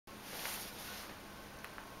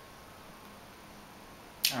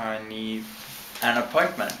I need an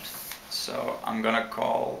appointment, so I'm gonna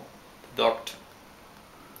call the doctor.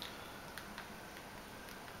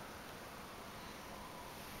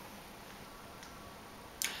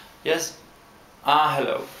 Yes.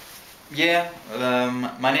 Hello. Yeah,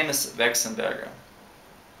 my name is Wexenberger.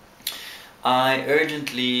 I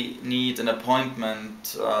urgently need an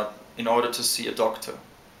appointment in order to see a doctor.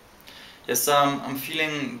 Yes, I'm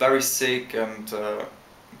feeling very sick and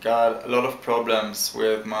got a lot of problems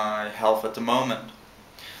with my health at the moment.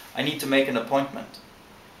 I need to make an appointment.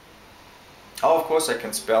 Oh, of course I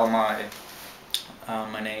can spell my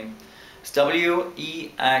name. It's Wexenberger.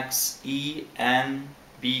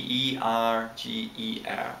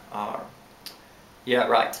 Yeah,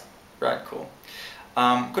 right. Right, cool.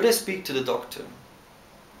 Could I speak to the doctor?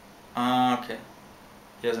 Okay.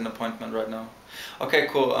 He has an appointment right now. Okay,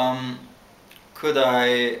 cool. Could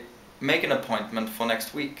I make an appointment for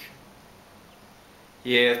next week?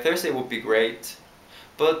 Yeah, Thursday would be great.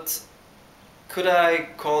 But could I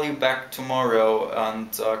call you back tomorrow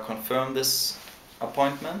and confirm this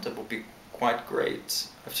appointment? That would be quite great.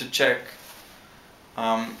 I have to check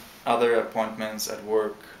other appointments at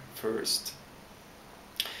work first.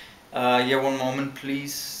 Yeah, one moment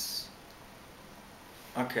please.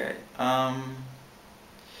 Okay.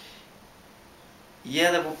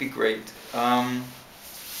 Yeah, that would be great.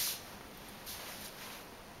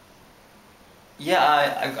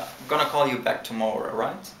 Yeah, I'm gonna call you back tomorrow,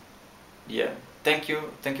 right? Yeah. Thank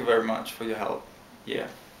you very much for your help. Yeah.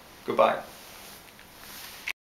 Goodbye.